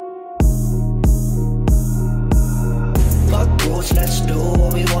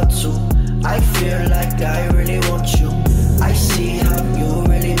like I really want you. I see how you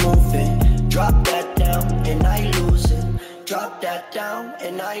really moving. Drop that down and I lose it. Drop that down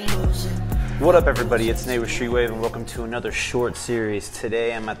and I lose it. What up, everybody? It's Nate with Streetwave, and welcome to another short series.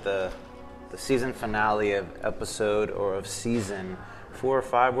 Today I'm at the season finale of episode or of season 4 or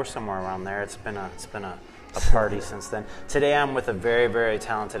 5. We're somewhere around there. It's been a party since then. Today I'm with a very, very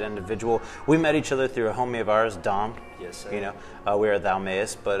talented individual. We met each other through a homie of ours, Dom. Yes, sir. You know, we are at Thou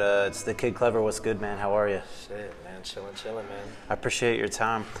Mayest, but it's the Kid Clever. What's good, man? How are you? Shit, man. Chilling, man. I appreciate your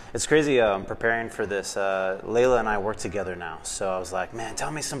time. It's crazy preparing for this. Layla and I work together now, so I was like, man,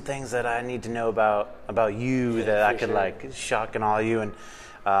 tell me some things that I need to know about you that I could like shock and awe you, and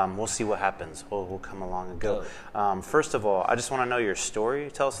we'll see what happens. We'll come along and go. First of all, I just want to know your story.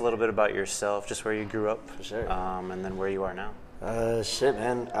 Tell us a little bit about yourself, just where you grew up, For sure. And then where you are now. Shit,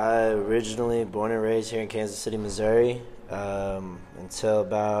 man. I originally born and raised here in Kansas City, Missouri, until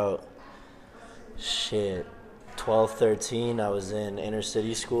about 12, 13. I was in inner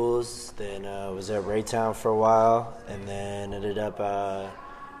city schools. Then was at Raytown for a while, and then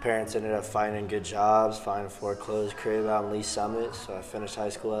parents ended up finding good jobs, finding a foreclosed crib out in Lee Summit. So I finished high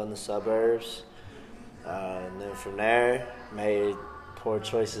school out in the suburbs, and then from there made poor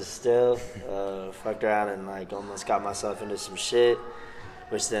choices still. Fucked around and like almost got myself into some shit,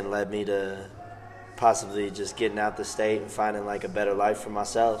 which then led me to possibly just getting out the state and finding like a better life for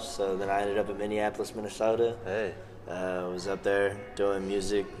myself. So then I ended up in Minneapolis, Minnesota. Hey. Was up there doing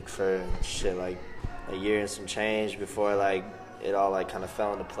music for shit like a year and some change before like it all like kind of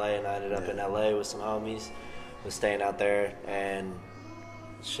fell into play, and I ended up in LA with some homies. Was staying out there, and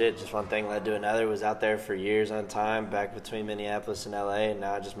shit, just one thing led to another. Was out there for years on time, back between Minneapolis and LA, and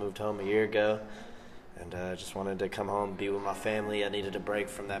now I just moved home a year ago. And just wanted to come home, be with my family. I needed a break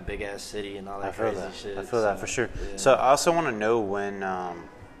from that big ass city and all that crazy shit. I feel that for sure. Yeah. So I also want to know when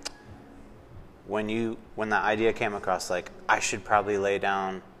the idea came across, like I should probably lay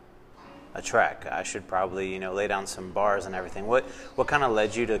down a track. I should probably lay down some bars and everything. What kind of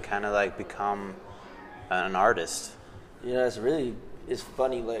led you to kind of like become an artist? It's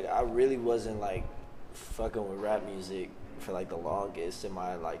funny. Like I really wasn't like fucking with rap music for like the longest in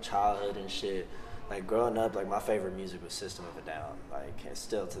my like childhood and shit. Like growing up, like my favorite music was System of a Down. Like and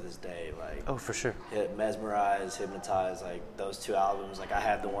still to this day, like Oh, for sure. Mesmerize, Hypnotize, like those two albums. Like I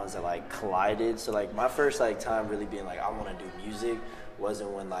had the ones that like collided. So like my first like time really being like I want to do music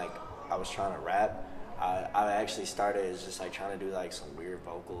wasn't when like I was trying to rap. I actually started as just like trying to do like some weird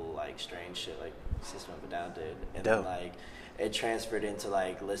vocal like strange shit like System of a Down did, and Dope. then like it transferred into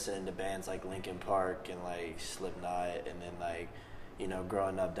like listening to bands like Linkin Park and like Slipknot, and then like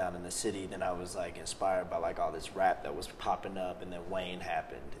growing up down in the city, then I was like inspired by like all this rap that was popping up, and then Wayne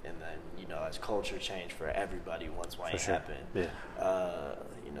happened, and then as culture changed for everybody once Wayne happened. Yeah.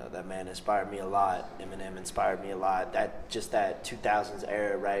 That man inspired me a lot. Eminem inspired me a lot. That 2000s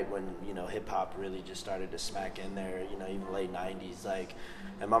era, right when hip hop really just started to smack in there. Even late 90s, like.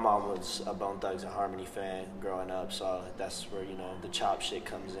 And my mom was a Bone Thugs and Harmony fan growing up, so that's where the chop shit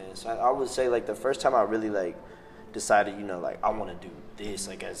comes in. So I would say like the first time I really like decided, like I want to do this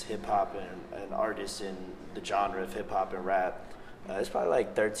like as hip hop and an artist in the genre of hip hop and rap. It's probably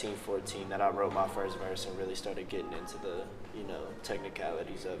like 13, 14 that I wrote my first verse and really started getting into the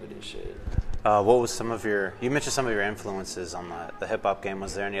technicalities of it and shit. What was you mentioned some of your influences on the hip hop game.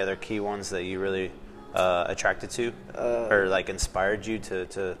 Was there any other key ones that you really attracted to or like inspired you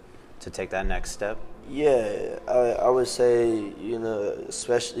to take that next step? Yeah, I would say,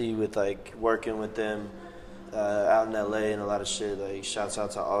 especially with like working with them out in LA and a lot of shit, like shouts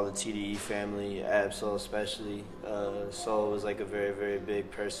out to all the TDE family, Ab-Soul especially. Soul was like a very, very big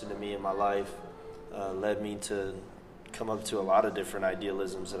person to me in my life. Led me to come up to a lot of different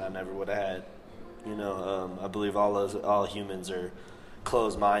idealisms that I never would have had. I believe all humans are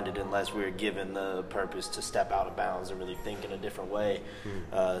closed-minded unless we're given the purpose to step out of bounds and really think in a different way.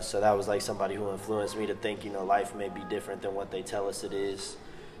 So that was like somebody who influenced me to think, life may be different than what they tell us it is.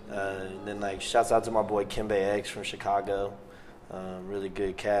 And then like shouts out to my boy Kimbe X from Chicago. Really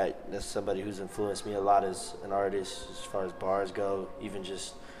good cat. That's somebody who's influenced me a lot as an artist as far as bars go, even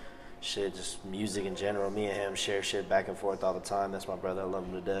just music in general. Me and him share shit back and forth all the time. That's my brother. I love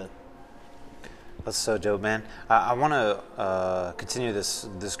him to death. That's so dope, man. I want to continue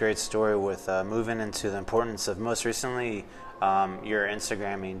this great story with moving into the importance of most recently your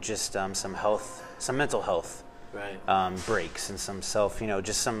Instagramming just some mental health right. Breaks and some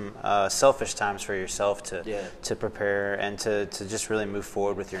just some selfish times for yourself to prepare and to just really move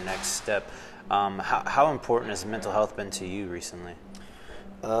forward with your next step. How important has mental health been to you recently?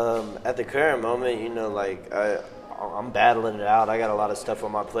 At the current moment, I'm battling it out. I got a lot of stuff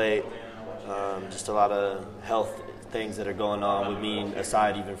on my plate. just a lot of health things that are going on with me,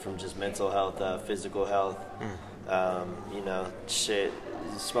 aside even from just mental health, physical health. You know, shit,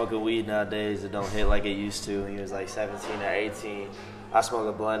 smoking weed nowadays, it don't hit like it used to when you was like 17 or 18. I smoke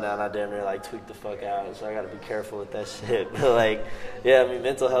a blunt now and I damn near like tweak the fuck out, so I gotta be careful with that shit. But like, yeah, I mean,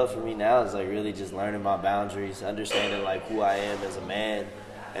 mental health for me now is like really just learning my boundaries, understanding like who I am as a man,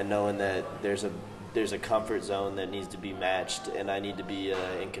 and knowing that there's a comfort zone that needs to be matched, and I need to be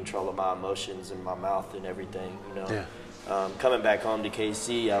in control of my emotions and my mouth and everything, you know. Yeah. Coming back home to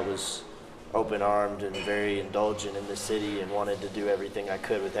KC, I was open-armed and very indulgent in the city and wanted to do everything I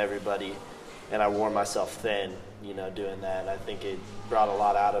could with everybody, and I wore myself thin, you know, doing that. I think it brought a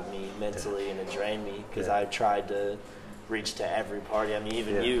lot out of me mentally, and it drained me because I tried to reach to every party. I mean,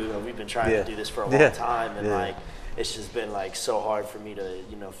 even you, we've been trying to do this for a long time, and like, it's just been like so hard for me to,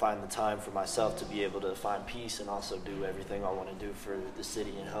 you know, find the time for myself to be able to find peace and also do everything I want to do for the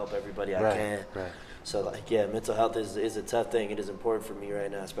city and help everybody I can. Right. So like, yeah, mental health is a tough thing. It is important for me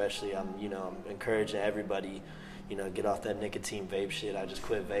right now, especially. I'm encouraging everybody, you know, get off that nicotine vape shit. I just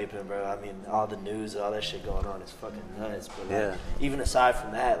quit vaping, bro. I mean, all the news, all that shit going on is fucking nuts. But like, even aside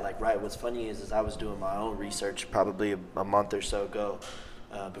from that, like, right, what's funny is I was doing my own research probably a month or so ago,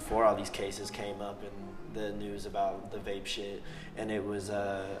 before all these cases came up in the news about the vape shit, and it was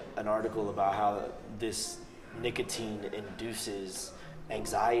an article about how this nicotine induces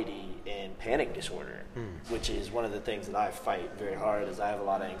anxiety and panic disorder, which is one of the things that I fight very hard, as I have a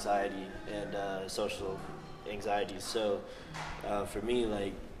lot of anxiety and social anxiety. So for me,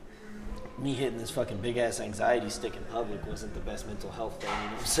 like, me hitting this fucking big ass anxiety stick in public wasn't the best mental health thing, you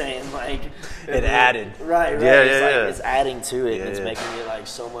know what I'm saying? Like, it added. Right. It's adding to it, and it's making it like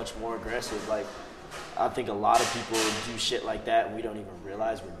so much more aggressive. Like, I think a lot of people do shit like that and we don't even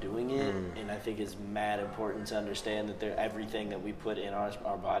realize we're doing it. And I think it's mad important to understand that everything that we put in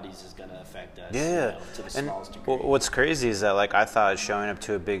our bodies is going to affect us, you know, to the smallest degree. What's crazy is that, like, I thought showing up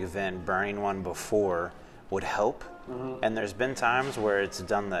to a big event, burning one before would help. And there's been times where it's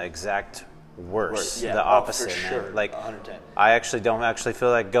done the exact worse, the opposite. For sure. Man. Like, 110. I actually don't feel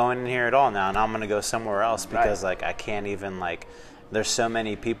like going in here at all now, and I'm going to go somewhere else because like I can't even, like, there's so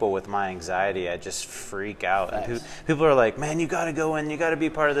many people with my anxiety, I just freak out. And people are like, man, you got to go in, you got to be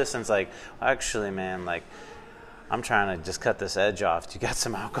part of this. And it's like, actually, man, like, I'm trying to just cut this edge off. Do you got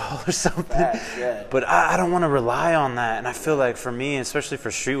some alcohol or something? But I don't want to rely on that. And I feel like for me, especially for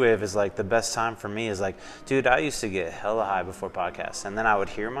Streetwave, is like the best time for me is like, dude, I used to get hella high before podcasts. And then I would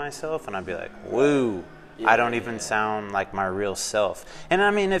hear myself and I'd be like, woo. I don't even sound like my real self. And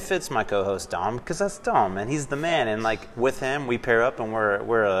I mean, it fits my co-host Dom, because that's Dom and he's the man. And like with him, we pair up and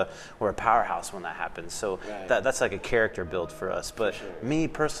we're a powerhouse when that happens. So that's like a character build for us. But me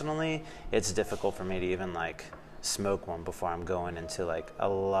personally, it's difficult for me to even like smoke one before I'm going into like a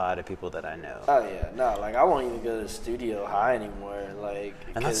lot of people that I know. Oh yeah, no, like I won't even go to the studio high anymore. Like,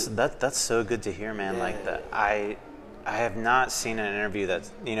 and that's so good to hear, man. Like that I have not seen an interview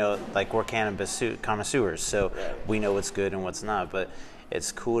that's, you know, like we're cannabis connoisseurs, so we know what's good and what's not, but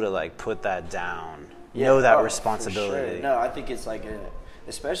it's cool to like put that down, know that responsibility. For sure. No, I think it's like,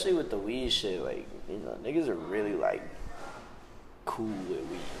 especially with the weed shit, like, you know, niggas are really like cool with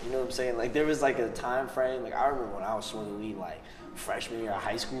weed, you know what I'm saying? Like, there was like a time frame, like I remember when I was smoking weed like freshman year of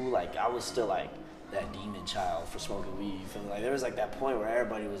high school, like I was still like that demon child for smoking weed, you feel me? Like there was like that point where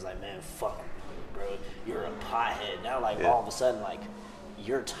everybody was like, man, fuck, bro, you're a pothead. Now, like, all of a sudden, like,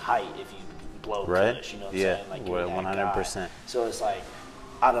 you're tight if you blow kush, you know what I'm saying? Like, you're 100%. Guy. So it's like,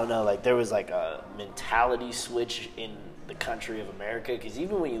 I don't know, like, there was like a mentality switch in the country of America, because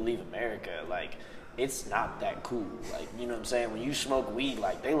even when you leave America, like, it's not that cool. Like, you know what I'm saying? When you smoke weed,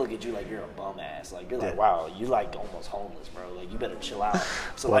 like, they look at you like you're a bum ass. Like, you're like, wow, you like almost homeless, bro. Like, you better chill out.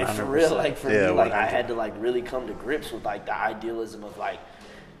 So, like, for real, like, for me, like, 100%. I had to, like, really come to grips with, like, the idealism of, like,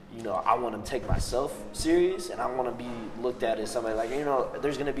 you know, I want to take myself serious, and I want to be looked at as somebody, like, you know,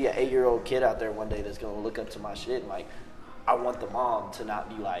 there's going to be an 8-year-old kid out there one day that's going to look up to my shit, and, like, I want the mom to not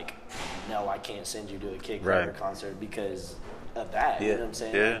be like, no, I can't send you to a Kid Cracker concert because of that, you know what I'm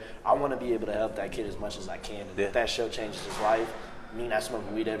saying? Like, I want to be able to help that kid as much as I can, and if that show changes his life, I mean, I smoke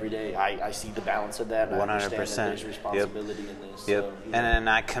weed every day. I see the balance of that, and 100%. I understand that there's responsibility in this. So,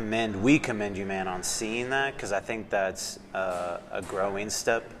 and we commend you, man, on seeing that, because I think that's a growing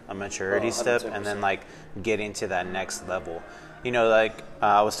step, a maturity step, and then like getting to that next level. You know, like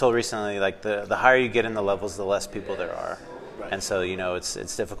I was told recently, like the higher you get in the levels, the less people there are. And so, you know,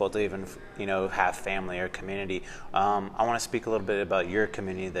 it's difficult to even, you know, have family or community. I want to speak a little bit about your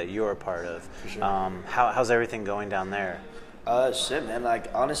community that you're a part of. For sure. How's everything going down there? Shit, man.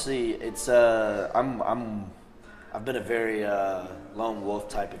 Like, honestly, it's I'm I've been a very lone wolf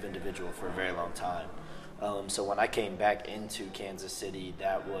type of individual for a very long time. So when I came back into Kansas City,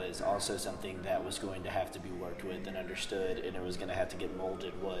 that was also something that was going to have to be worked with and understood, and it was going to have to get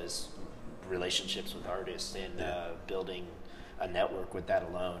molded, was relationships with artists and building a network with that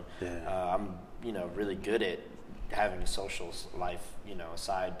alone. I'm, really good at having a social life,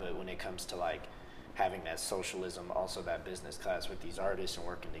 aside, but when it comes to like having that socialism, also that business class with these artists and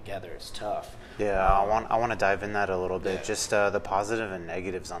working together, it's tough. I want to dive in that a little bit, just the positive and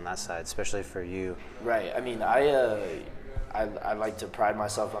negatives on that side, especially for you. Right. I mean, I like to pride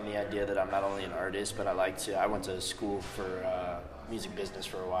myself on the idea that I'm not only an artist, but I went to school for music business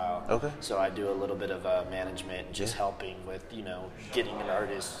for a while. Okay. So I do a little bit of management and just helping with, getting an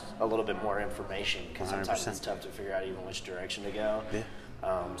artist a little bit more information, because sometimes it's tough to figure out even which direction to go.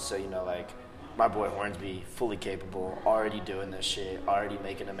 So, like, my boy Hornsby, fully capable, already doing this shit, already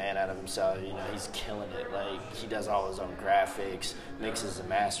making a man out of himself. He's killing it. Like, he does all his own graphics, mixes and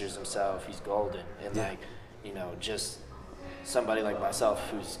masters himself. He's golden. And just somebody like myself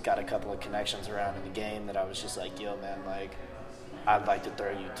who's got a couple of connections around in the game, that I was just like, yo, man, like, I'd like to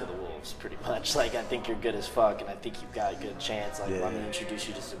throw you to the wolves, pretty much. Like, I think you're good as fuck, and I think you've got a good chance. Like, let me introduce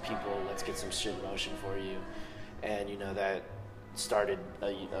you to some people. Let's get some shit in motion for you. And, that started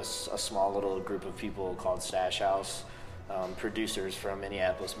a small little group of people called Stash House, producers from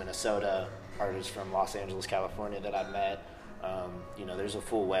Minneapolis, Minnesota, artists from Los Angeles, California that I've met. There's a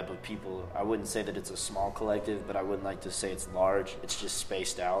full web of people. I wouldn't say that it's a small collective, but I wouldn't like to say it's large. It's just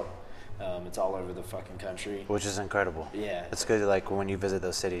spaced out. It's all over the fucking country. Which is incredible. Yeah. It's good, like, when you visit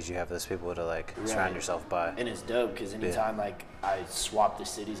those cities, you have those people to, like, surround yourself by. And it's dope, because anytime, like, I swap the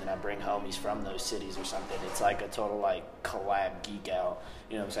cities and I bring homies from those cities or something, it's like a total, like, collab geek out.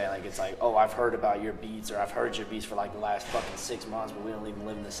 You know what I'm saying? Like, it's like, oh, I've heard about your beats, or I've heard your beats for, like, the last fucking 6 months, but we don't even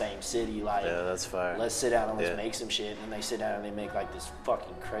live in the same city. Like, yeah, that's fire. Let's sit down and let's make some shit. And they sit down and they make, like, this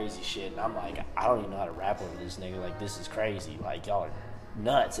fucking crazy shit. And I'm like, I don't even know how to rap over this nigga. Like, this is crazy. Like, y'all are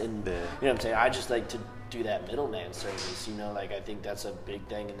nuts. And you know what I'm saying, I just like to do that middleman service. Like, I think that's a big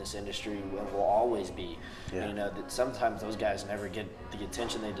thing in this industry and will always be. That sometimes those guys never get the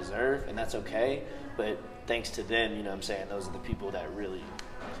attention they deserve, and that's okay, but thanks to them, you know what I'm saying, those are the people that really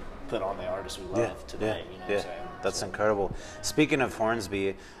put on the artists we love today. You know what I'm saying? That's incredible. Speaking of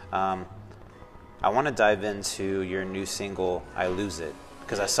Hornsby, I want to dive into your new single, I Lose It,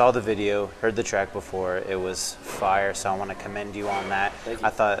 because I saw the video, heard the track before. It was fire, so I want to commend you on that. I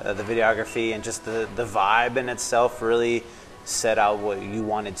thought the videography and just the vibe in itself really set out what you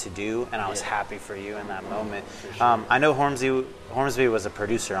wanted to do, and I was happy for you in that moment. Sure. I know Hornsby was a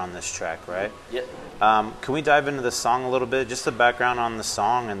producer on this track, right? Yep. Can we dive into the song a little bit, just the background on the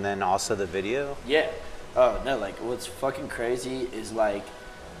song and then also the video? Yeah. Oh, no, like, what's fucking crazy is, like,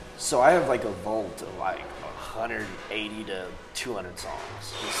 so I have, like, a vault of, like, 180 to 200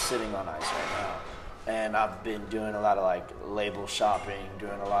 songs just sitting on ice right now. And I've been doing a lot of, like, label shopping,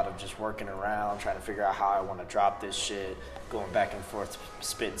 doing a lot of just working around, trying to figure out how I want to drop this shit, going back and forth,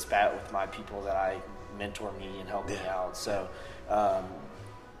 spit and spat with my people that I mentor me and help me out. So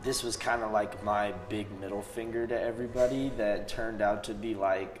this was kind of like my big middle finger to everybody that turned out to be,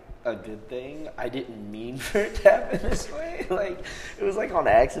 like, a good thing. I didn't mean for it to happen this way. Like, it was like on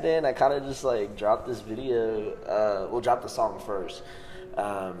accident. I kind of just like dropped this video. We'll drop the song first.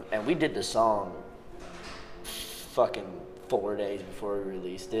 And we did the song fucking 4 days before we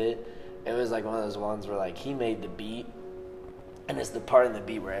released it. It was like one of those ones where, like, he made the beat, and it's the part in the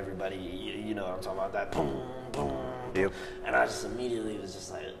beat where everybody, you know what I'm talking about, that boom, boom, boom. And I just immediately was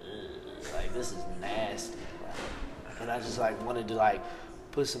just like, ugh, like, this is nasty. And I just like wanted to like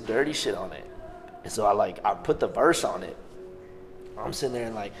put some dirty shit on it. And so I put the verse on it. I'm sitting there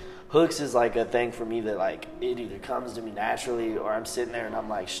and, like, hooks is like a thing for me that, like, it either comes to me naturally or I'm sitting there and I'm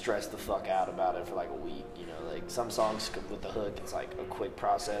like stressed the fuck out about it for like a week, you know. Like, some songs with the hook, it's like a quick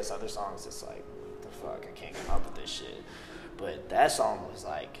process. Other songs, it's like, what the fuck, I can't come up with this shit. But that song was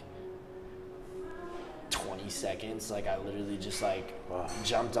like 20 seconds. Like, I literally just like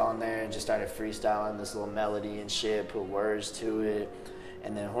jumped on there and just started freestyling this little melody and shit, put words to it.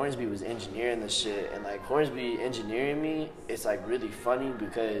 And then Hornsby was engineering this shit. And, like, Hornsby engineering me, it's, like, really funny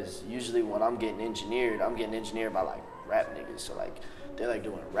because usually when I'm getting engineered by, like, rap niggas. So, like, they're, like,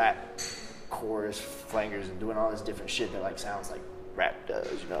 doing rap chorus, flangers, and doing all this different shit that, like, sounds like rap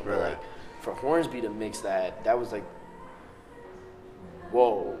does, you know? But, like, for Hornsby to mix that was, like,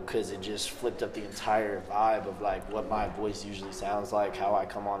 whoa, because it just flipped up the entire vibe of, like, what my voice usually sounds like, how I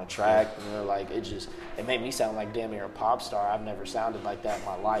come on a track, you know, like, it made me sound like damn near a pop star. I've never sounded like that in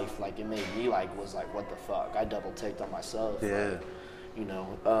my life. Like, it made me, like, was like, what the fuck? I double-taked on myself. Yeah. Like, you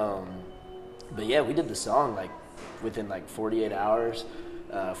know, but yeah, we did the song, like, within like 48 hours.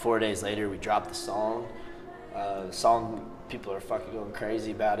 4 days later, we dropped the song. People are fucking going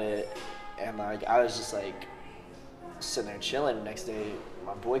crazy about it. And like, I was just like sitting there chilling. The next day,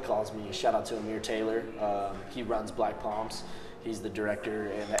 my boy calls me. Shout out to Amir Taylor. He runs Black Palms. He's the director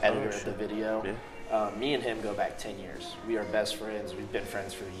and the editor of the video. Yeah. Me and him go back 10 years. We are best friends. We've been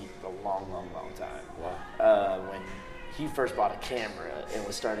friends for a long time. Wow. When he first bought a camera and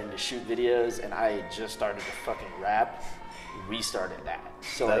was starting to shoot videos, and I had just started to fucking rap, we started that.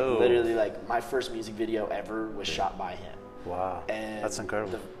 So like literally, like my first music video ever was shot by him. Wow, and that's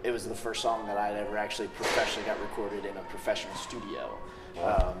incredible. It was the first song that I'd ever actually professionally got recorded in a professional studio.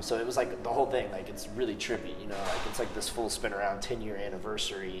 Wow. So it was like the whole thing, like it's really trippy, you know, like it's like this full spin around 10-year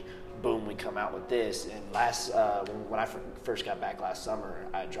anniversary. Boom, we come out with this. And when I first got back last summer,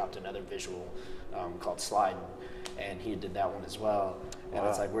 I dropped another visual called Sliding, and he did that one as well. And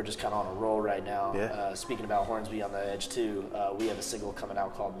it's like we're just kind of on a roll right now. Yeah. Speaking about Hornsby on the Edge too, we have a single coming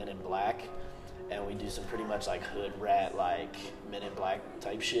out called Men in Black. And we do some pretty much like hood rat, like Men in Black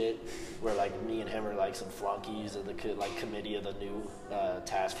type shit, where like me and him are like some flunkies of the like committee of the new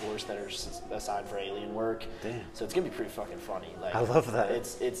task force that are assigned for alien work. Damn. So it's gonna be pretty fucking funny. Like I love that.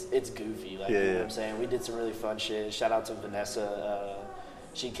 It's goofy. Like you know what I'm saying. We did some really fun shit. Shout out to Vanessa.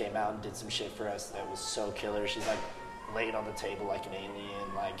 She came out and did some shit for us that was so killer. She's like laid on the table like an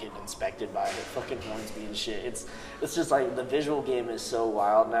alien, like getting inspected by the fucking Hornsby and shit. It's just like the visual game is so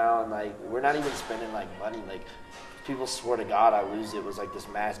wild now, and like we're not even spending like money. Like people swore to God I Lose It was like this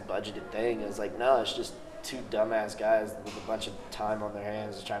mass budgeted thing. It's like no, it's just two dumbass guys with a bunch of time on their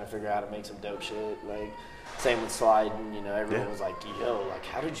hands trying to figure out how to make some dope shit. Like same with Sliding, you know, everyone was like, yo, like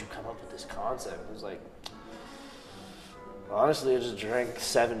how did you come up with this concept? It was like, honestly, I just drank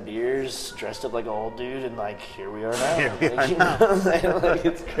 7 beers, dressed up like an old dude, and like here we are now. Here we are you now. Know what I'm saying? Like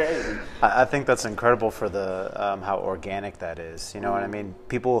it's crazy. I think that's incredible for the how organic that is. You know what I mean?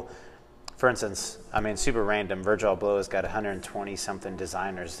 People, for instance, I mean, super random. Virgil Abloh has got 120 something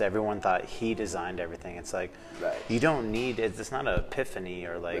designers. Everyone thought he designed everything. It's like you don't need it. It's not an epiphany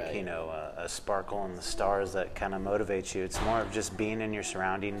or like you know a sparkle in the stars that kind of motivates you. It's more of just being in your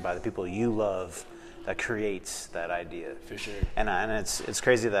surrounding by the people you love that creates that idea. For sure. And it's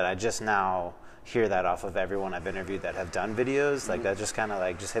crazy that I just now hear that off of everyone I've interviewed that have done videos. Like that just kind of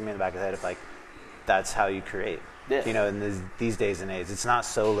like just hit me in the back of the head of like, that's how you create. Yeah. You know, in these days and age, it's not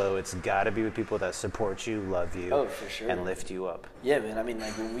solo. It's got to be with people that support you, love you, for sure, and lift you up. Yeah, man. I mean,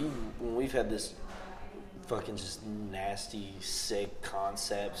 like when we've had this fucking just nasty, sick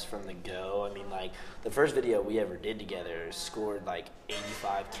concepts from the go. I mean, like the first video we ever did together scored like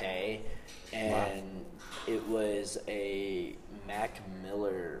 85K, and it was a Mac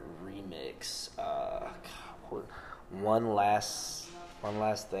Miller remix. One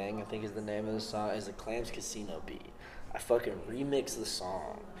last thing, I think is the name of the song. Is a Clams Casino beat. I fucking remixed the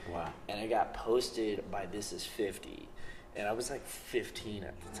song. Wow. And it got posted by This Is 50. And I was like 15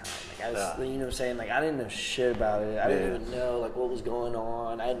 at the time. Like I was, you know what I'm saying? Like I didn't know shit about it. I didn't even know like what was going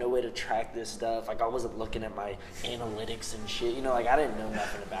on. I had no way to track this stuff. Like I wasn't looking at my analytics and shit. You know, like I didn't know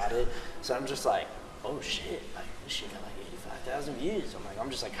nothing about it. So I'm just like, oh shit, like this shit got like 85,000 views. I'm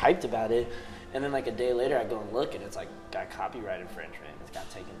just like hyped about it. And then like a day later I go and look and it's like got copyright infringement. It's got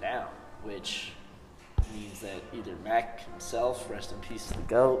taken down, which means that either Mac himself, rest in peace to the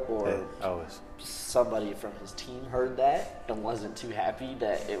GOAT, or somebody from his team heard that and wasn't too happy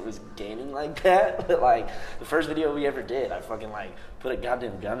that it was gaining like that. But like the first video we ever did, I fucking like put a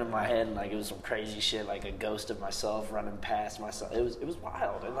goddamn gun in my head and like it was some crazy shit, like a ghost of myself running past myself. It was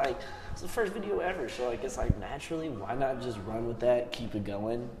wild, and like it's the first video ever. So like it's like naturally, why not just run with that, keep it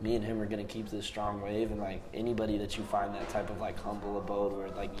going? Me and him are gonna keep this strong wave, and like anybody that you find that type of like humble abode where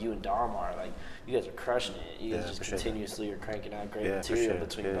like you and Dom are, like you guys are crushing it. You guys just continuously are cranking out great material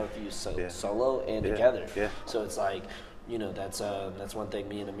between both of you, solo and together. Yeah. So it's like, you know, that's one thing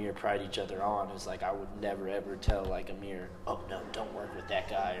me and Amir pride each other on, is like I would never ever tell like Amir, oh no, don't work with that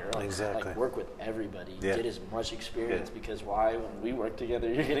guy, or like work with everybody, get as much experience, because why, when we work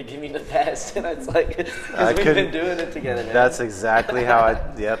together you're gonna give me the best. And it's like, because we've been doing it together, man. That's exactly how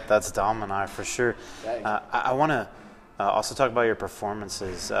that's Dom and I for sure. I want to also talk about your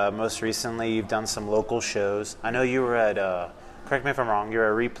performances. Most recently you've done some local shows. I know you were at correct me if I'm wrong,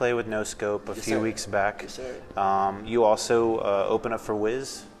 you're a Replay with No Scope a few weeks back. Yes, sir. You also open up for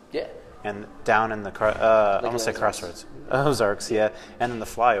Wiz. Yeah. And down in the I almost said Crossroads. Ozarks, yeah. And then the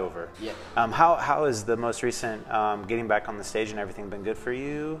Flyover. Yeah. How is the most recent getting back on the stage and everything been good for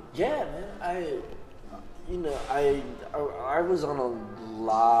you? Yeah, man. I was on a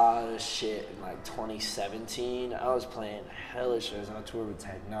lot of shit in like 2017. I was playing hella shows on tour with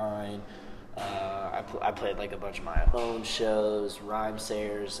Tech Nine. I played like a bunch of my own shows, Rhyme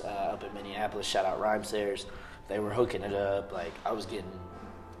Sayers up in Minneapolis. Shout out Rhyme Sayers. They were hooking it up. Like I was getting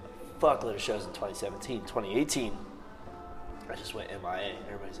a fuckload of shows in 2017, 2018. I just went MIA.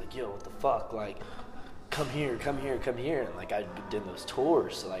 Everybody's like, "Yo, what the fuck?" Like, come here, come here, come here. And like I did those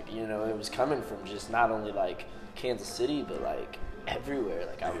tours. So like, you know, it was coming from just not only like Kansas City, but like everywhere.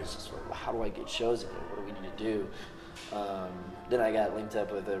 Like I was just like, well, how do I get shows in here? What do we need to do? Then I got linked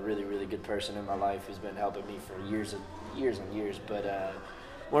up with a really, really good person in my life who's been helping me for years and years. But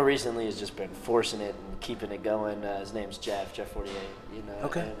more recently has just been forcing it and keeping it going. His name's Jeff 48, you know.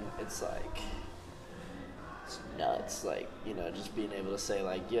 Okay. And it's like, it's nuts. Like, you know, just being able to say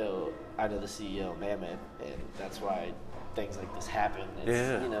like, yo, I know the CEO of Mammoth, and that's why things like this happen. It's,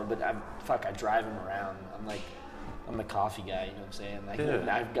 Yeah. You know, but I drive him around. I'm the coffee guy, you know what I'm saying? Like,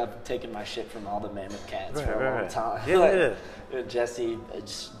 Yeah. I've got taken my shit from all the Mammoth cats Right, for a long right. time. Yeah, Like, yeah.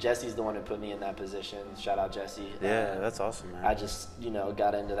 Jesse's the one who put me in that position. Shout out Jesse. Yeah, that's awesome, man. I just, you know,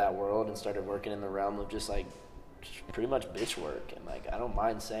 got into that world and started working in the realm of just like pretty much bitch work. And like, I don't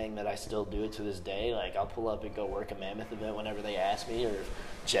mind saying that I still do it to this day. Like, I'll pull up and go work a Mammoth event whenever they ask me, or if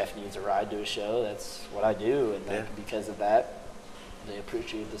Jeff needs a ride to a show, that's what I do. And like, because of that, they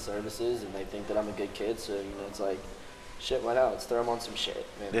appreciate the services and they think that I'm a good kid. So, you know, it's like, shit, why not? Let's throw them on some shit,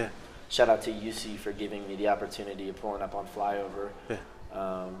 man. Yeah. Shout out to UC for giving me the opportunity of pulling up on Flyover. Yeah.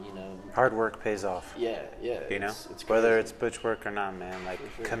 You know. Hard work pays off. Yeah, yeah. You know, it's whether crazy. it's butch work or not, man. Like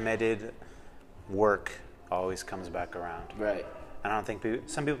For sure. committed work always comes back around. Right. And I don't think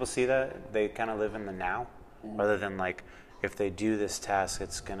some people see that. They kind of live in the now, rather than like, if they do this task,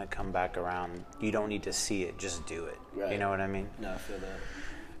 it's gonna come back around. You don't need to see it; just do it. Right. You know what I mean? No, I feel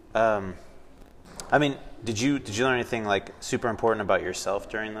that. I mean, did you learn anything like super important about yourself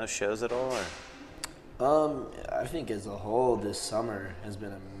during those shows at all? Or? I think as a whole, this summer has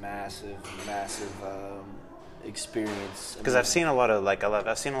been a massive experience. Because I've seen a lot of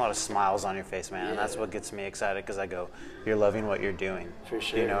I've seen a lot of smiles on your face, man, and that's Yeah. what gets me excited. Because I go, you're loving what you're doing. For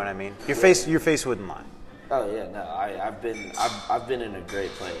sure. You know what I mean? Your face wouldn't lie. Oh yeah, no, I've been in a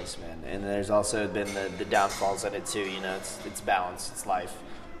great place, man. And there's also been the downfalls in it too. You know, it's balance, it's life.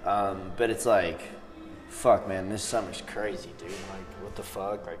 But it's like, fuck, man, this summer's crazy, dude. Like, what the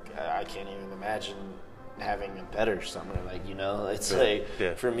fuck? Like, I can't even imagine having a better summer. Like, you know, it's like,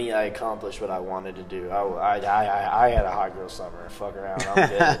 for me, I accomplished what I wanted to do. I had a hot girl summer. Fuck around, I'm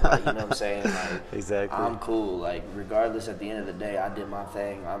good. Like, you know what I'm saying? Like, Exactly. I'm cool. Like, regardless, at the end of the day, I did my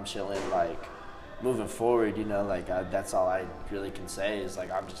thing. I'm chilling. Like, moving forward, you know, like, that's all I really can say is,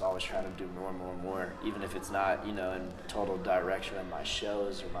 like, I'm just always trying to do more and more and more. Even if it's not, you know, in total direction of my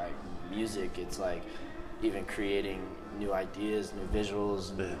shows or my music, it's like even creating new ideas, new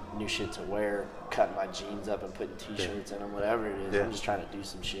visuals, new shit to wear, cutting my jeans up and putting t-shirts in them, whatever it is. I'm just trying to do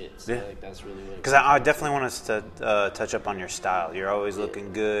some shit. So like, that's really what Because I definitely want us to touch up on your style. You're always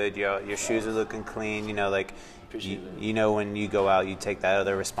looking good. Your shoes are looking clean. You know, like, you know, when you go out, you take that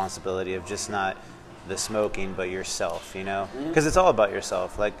other responsibility of just not the smoking, but yourself. You know, because it's all about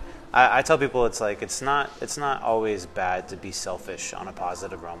yourself. Like, I tell people, it's like it's not always bad to be selfish on a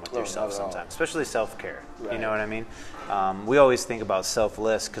positive realm with yourself sometimes, especially self-care. Right. You know what I mean? We always think about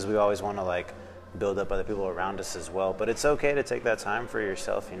selfless because we always want to like build up other people around us as well. But it's okay to take that time for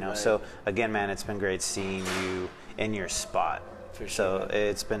yourself, you know. Right. So again, man, it's been great seeing you in your spot. For sure, so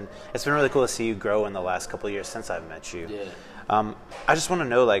man. it's been really cool to see you grow in the last couple of years since I've met you. Yeah. I just want to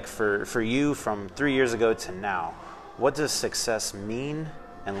know, like, for you from 3 years ago to now, what does success mean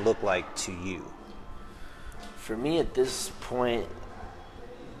and look like to you? For me at this point,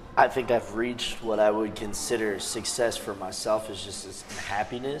 I think I've reached what I would consider success for myself is just this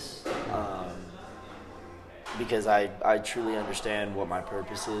happiness. Because I truly understand what my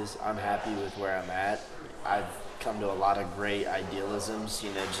purpose is. I'm happy with where I'm at. I've come to a lot of great idealisms,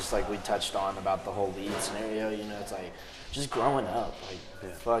 you know, just like we touched on about the whole weed scenario, you know, it's like just growing up.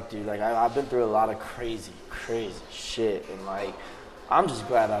 Like, fuck, dude, like I've been through a lot of crazy shit, and like, I'm just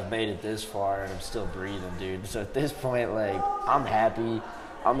glad I've made it this far and I'm still breathing, dude. So at this point, like, I'm happy.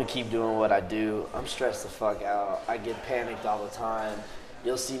 I'm gonna keep doing what I do. I'm stressed the fuck out. I get panicked all the time.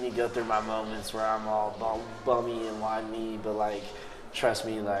 You'll see me go through my moments where I'm all bummy and whiny, but like, trust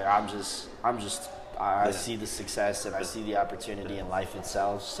me, like, I see the success and I see the opportunity in life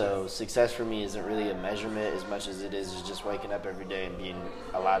itself. So success for me isn't really a measurement as much as it is just waking up every day and being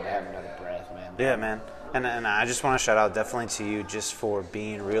allowed to have another breath, man. Yeah, man. And I just want to shout out definitely to you just for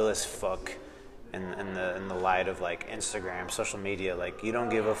being real as fuck in the light of like Instagram, social media. Like, you don't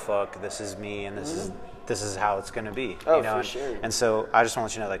give a fuck. This is me, and this is how it's gonna be. Oh, you know? for sure. And so I just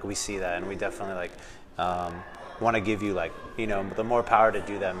want to let you know, like, we see that, and we definitely like want to give you like, you know, the more power to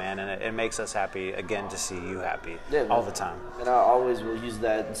do that, man. And it makes us happy again to see you happy all the time. And I always will use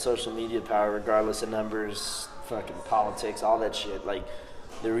that in social media power, regardless of numbers, fucking politics, all that shit. Like,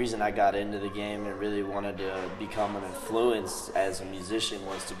 the reason I got into the game and really wanted to become an influence as a musician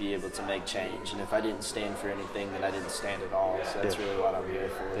was to be able to make change. And if I didn't stand for anything, then I didn't stand at all. So that's really what I'm here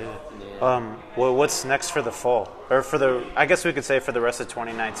for. Yeah. Well, what's next for the fall, or for the? I guess we could say for the rest of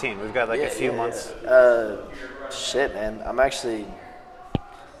 2019. We've got like a few months. Shit, man. I'm actually.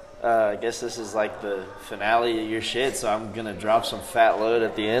 I guess this is like the finale of your shit, so I'm gonna drop some fat load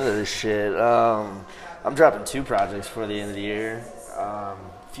at the end of this shit. I'm dropping 2 projects for the end of the year.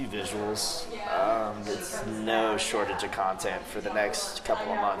 A few visuals. It's no shortage of content for the next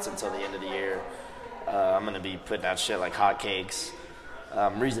couple of months until the end of the year. I'm going to be putting out shit like hotcakes.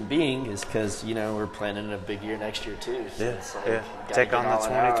 Reason being is because, you know, we're planning a big year next year too. So Take on the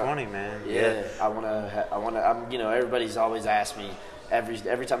 2020, man. Yeah. I want to, you know, everybody's always asked me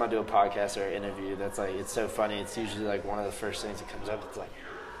every time I do a podcast or an interview, that's like, it's so funny. It's usually like one of the first things that comes up. It's like,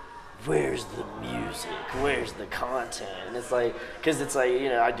 where's the music? Where's the content? And it's like, because it's like, you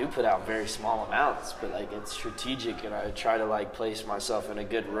know, I do put out very small amounts, but like it's strategic, and I try to like place myself in a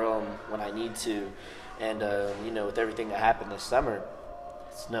good realm when I need to. And you know, with everything that happened this summer,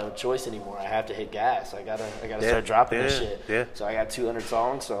 it's no choice anymore. I have to hit gas. I gotta start dropping this shit. Yeah. So I got 200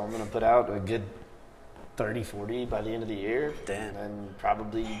 songs, so I'm gonna put out a good 30, 40 by the end of the year. Damn. And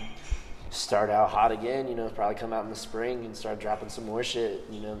probably start out hot again, you know, probably come out in the spring and start dropping some more shit,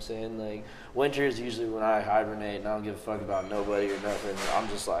 you know what I'm saying? Like, winter is usually when I hibernate and I don't give a fuck about nobody or nothing. I'm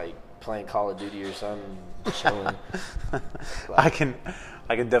just like playing Call of Duty or something, chilling. I can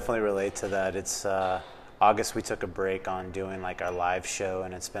definitely relate to that. It's August, we took a break on doing like our live show,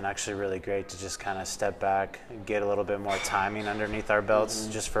 and it's been actually really great to just kind of step back and get a little bit more timing underneath our belts,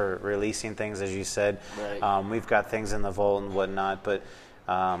 just for releasing things, as you said. Right. We've got things in the vault and whatnot, but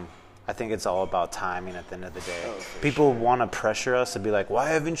I think it's all about timing at the end of the day. People want to pressure us to be like, why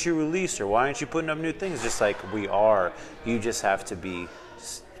haven't you released, or why aren't you putting up new things? Just like, we are. You just have to be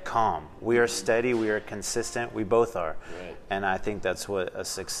calm. We are steady. We are consistent. We both are. Right. And I think that's what a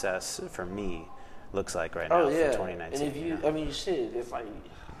success for me looks like right now for 2019. And if you, I mean, shit, if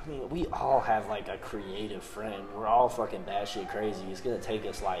we all have like a creative friend. We're all fucking batshit crazy. It's going to take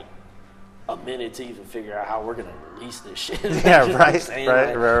us like a minute to even figure out how we're going to release this shit. Yeah, you know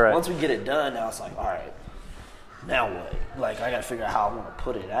right, right. Once we get it done, now it's like, all right, now what? Like, I got to figure out how I want to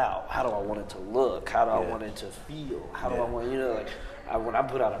put it out. How do I want it to look? How do I want it to feel? How do I want, you know, like, when I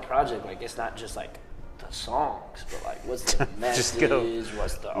put out a project, like, it's not just like the songs, but like, what's the message?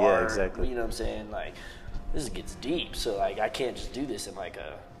 What's the art? Exactly. You know what I'm saying? Like, this gets deep, so like, I can't just do this in like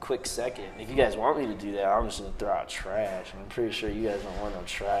a quick second. If you guys want me to do that, I'm just gonna throw out trash. I'm pretty sure you guys don't want no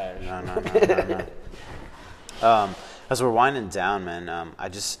trash. No. As we're winding down, man, I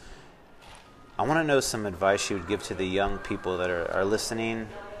want to know some advice you would give to the young people that are listening,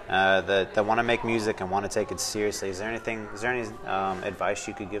 that want to make music and want to take it seriously. Is there any advice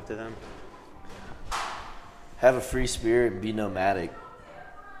you could give to them? Have a free spirit and be nomadic,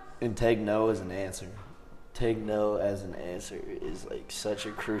 and take no as an answer. Take no as an answer is like such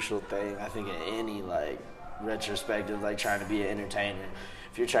a crucial thing. I think in any like retrospective, like trying to be an entertainer,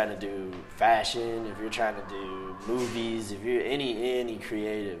 if you're trying to do fashion, if you're trying to do movies, if you're any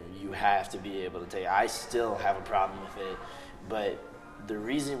creative, you have to be able to take. I still have a problem with it, but the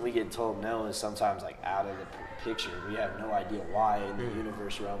reason we get told no is sometimes like out of the picture. We have no idea why in the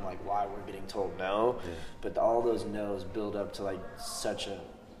universe realm, like why we're getting told no, but all those no's build up to like such a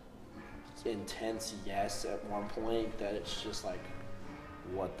intense yes at one point that it's just like,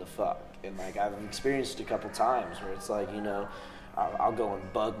 what the fuck? And like, I've experienced a couple times where it's like, you know, I'll go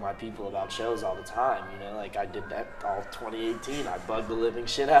and bug my people about shows all the time, you know, like I did that all 2018. I bugged the living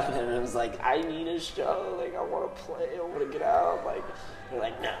shit out of them, and it was like, I need a show, like I want to play, I want to get out, like they're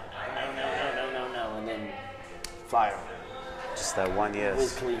like, no, and then fire them. Just that one yes.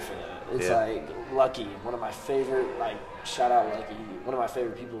 Wiz Khalifa. It's like Lucky, one of my favorite, like, shout out Lucky, one of my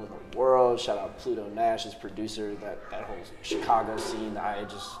favorite people in the world. Shout out Pluto Nash, his producer, that whole Chicago scene.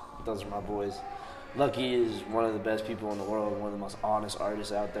 Those are my boys. Lucky is one of the best people in the world, one of the most honest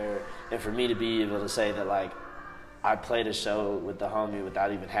artists out there. And for me to be able to say that, like, I played a show with the homie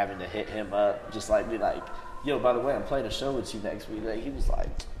without even having to hit him up, just like be like, yo, by the way, I'm playing a show with you next week. Like, he was like,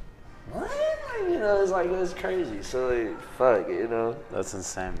 what? You know, it's like, it's crazy. So, like, fuck, you know. That's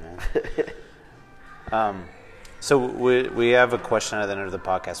insane, man. So we have a question at the end of the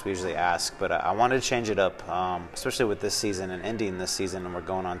podcast we usually ask, but I wanted to change it up, especially with this season and ending this season, and we're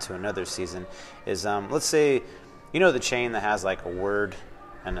going on to another season, is let's say, you know, the chain that has like a word,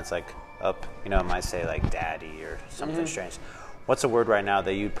 and it's like up, you know, it might say like daddy or something strange. What's a word right now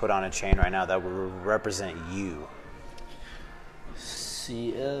that you'd put on a chain right now that would represent you?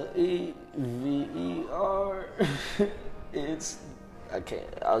 Clever.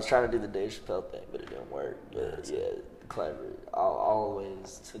 I was trying to do the Dave Chappelle thing, but it didn't work. But yeah, clever.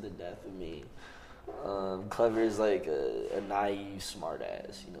 Always to the death of me. Clever is like a naive smart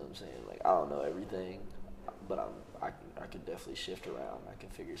ass. You know what I'm saying? Like, I don't know everything, but I can definitely shift around. I can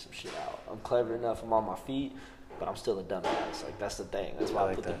figure some shit out. I'm clever enough. I'm on my feet, but I'm still a dumbass. Like, that's the thing. That's why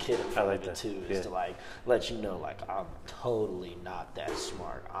I put the kid in front of it too, is to like let you know, like, I'm totally not that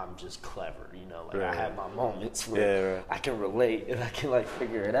smart. I'm just clever. You know, like I have my moments where I can relate and I can like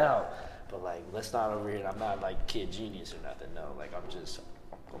figure it out. But like, let's not over here. I'm not like kid genius or nothing. No, like I'm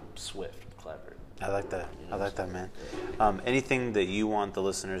swift, clever. I like that. I like that, man. Anything that you want the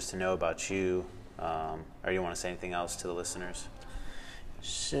listeners to know about you, or you want to say anything else to the listeners?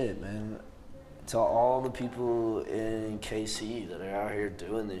 Shit, man. To all the people in KC that are out here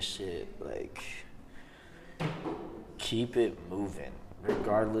doing this shit, like, keep it moving,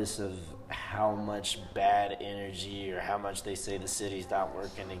 regardless of how much bad energy or how much they say the city's not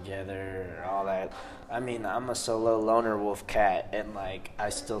working together or all that. I mean, I'm a solo loner wolf cat, and like, I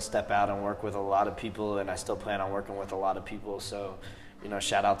still step out and work with a lot of people, and I still plan on working with a lot of people. So, you know,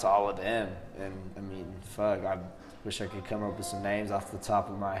 shout out to all of them. And I mean, fuck, I wish I could come up with some names off the top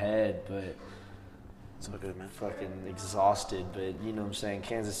of my head, but it's all good, man. Fucking exhausted. But you know what I'm saying,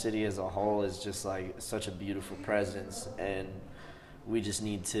 Kansas City as a whole is just like such a beautiful presence, and we just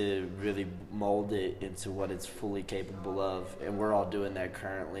need to really mold it into what it's fully capable of, and we're all doing that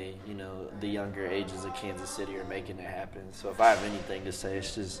currently. You know, the younger ages of Kansas City are making it happen. So if I have anything to say,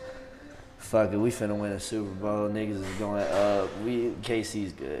 it's just, fuck it, we finna win a Super Bowl. Niggas is going up.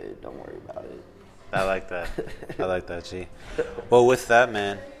 KC's good. Don't worry about it. I like that. I like that, G. Well, with that,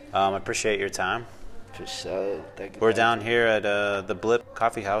 man, I appreciate your time. For sure. Thank you. We're down here at the Blip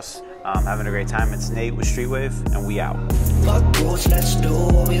Coffee House, having a great time. It's Nate with Streetwave, and we out. Fuck rules, let's do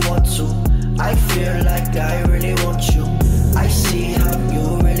what we want to. I feel like I really want you. I see how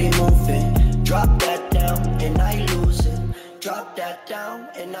you really moving. Drop that down and I lose it. Drop that down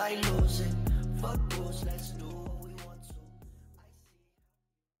and I lose it. Fuck rules, let's do